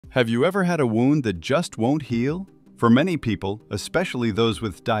Have you ever had a wound that just won't heal? For many people, especially those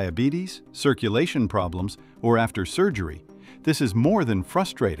with diabetes, circulation problems, or after surgery, this is more than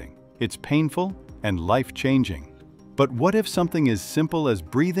frustrating. It's painful and life-changing. But what if something as simple as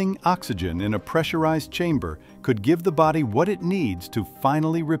breathing oxygen in a pressurized chamber could give the body what it needs to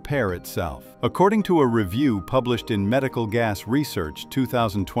finally repair itself? According to a review published in Medical Gas Research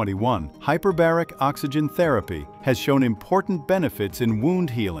 2021, hyperbaric oxygen therapy has shown important benefits in wound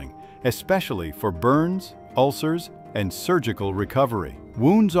healing, especially for burns, ulcers, and surgical recovery.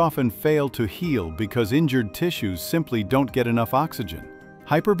 Wounds often fail to heal because injured tissues simply don't get enough oxygen.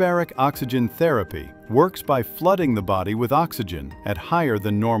 Hyperbaric oxygen therapy works by flooding the body with oxygen at higher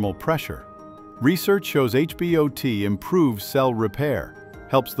than normal pressure. Research shows HBOT improves cell repair,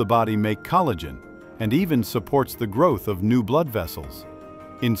 helps the body make collagen, and even supports the growth of new blood vessels.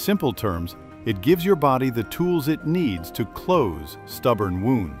 In simple terms, it gives your body the tools it needs to close stubborn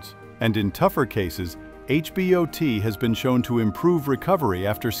wounds. And in tougher cases, HBOT has been shown to improve recovery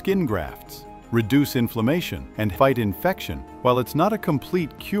after skin grafts, reduce inflammation, and fight infection. While it's not a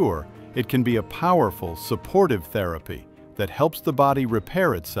complete cure, it can be a powerful, supportive therapy that helps the body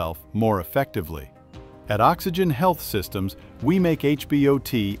repair itself more effectively. At Oxygen Health Systems, we make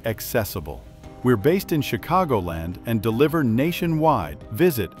HBOT accessible. We're based in Chicagoland and deliver nationwide.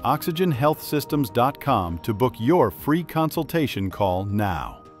 Visit OxygenHealthSystems.com to book your free consultation call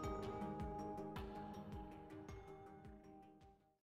now.